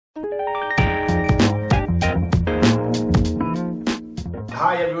Hi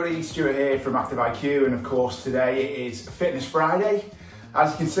everybody, Stuart here from Active IQ, and of course today is Fitness Friday.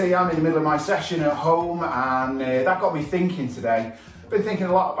 As you can see, I'm in the middle of my session at home, and that got me thinking today. I've been thinking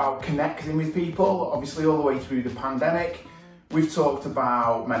a lot about connecting with people, obviously all the way through the pandemic. We've talked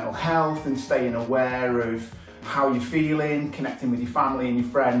about mental health and staying aware of how you're feeling, connecting with your family and your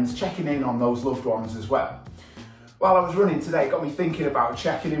friends, checking in on those loved ones as well. While I was running today, it got me thinking about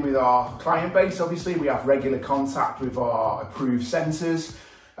checking in with our client base. Obviously, we have regular contact with our approved centres,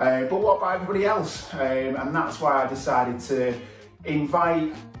 but what about everybody else? And that's why I decided to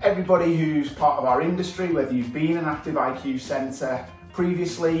invite everybody who's part of our industry, whether you've been an Active IQ centre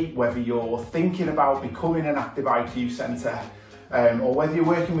previously, whether you're thinking about becoming an Active IQ centre, or whether you're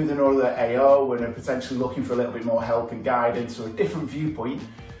working with another AO and are potentially looking for a little bit more help and guidance or a different viewpoint.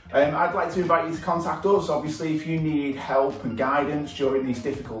 I'd like to invite you to contact us, obviously, if you need help and guidance during these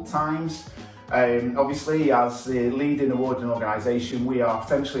difficult times. Obviously, as the leading awarding organisation, we are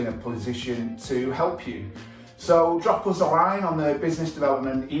potentially in a position to help you. So drop us a line on the business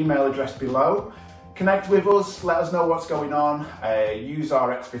development email address below. Connect with us, let us know what's going on, use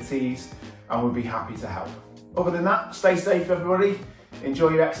our expertise, and we'll be happy to help. Other than that, stay safe everybody,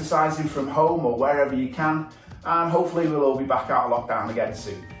 enjoy your exercising from home or wherever you can, and hopefully we'll all be back out of lockdown again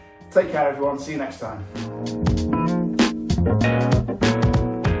soon. Take care everyone, see you next time.